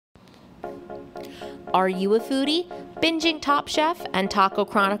Are you a foodie? Binging Top Chef and Taco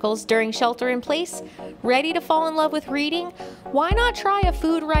Chronicles during shelter in place? Ready to fall in love with reading? Why not try a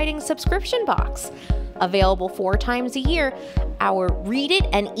food writing subscription box? Available 4 times a year, our Read It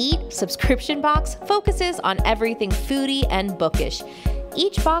and Eat subscription box focuses on everything foodie and bookish.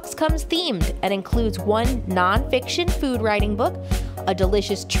 Each box comes themed and includes one nonfiction food writing book, a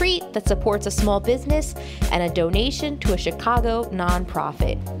delicious treat that supports a small business, and a donation to a Chicago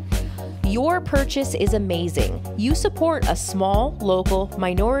nonprofit. Your purchase is amazing. You support a small, local,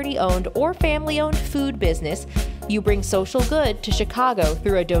 minority-owned, or family-owned food business. You bring social good to Chicago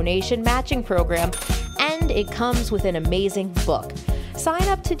through a donation matching program, and it comes with an amazing book. Sign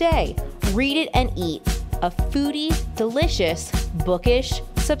up today. Read It and Eat, a foodie, delicious, bookish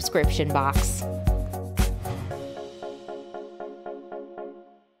subscription box.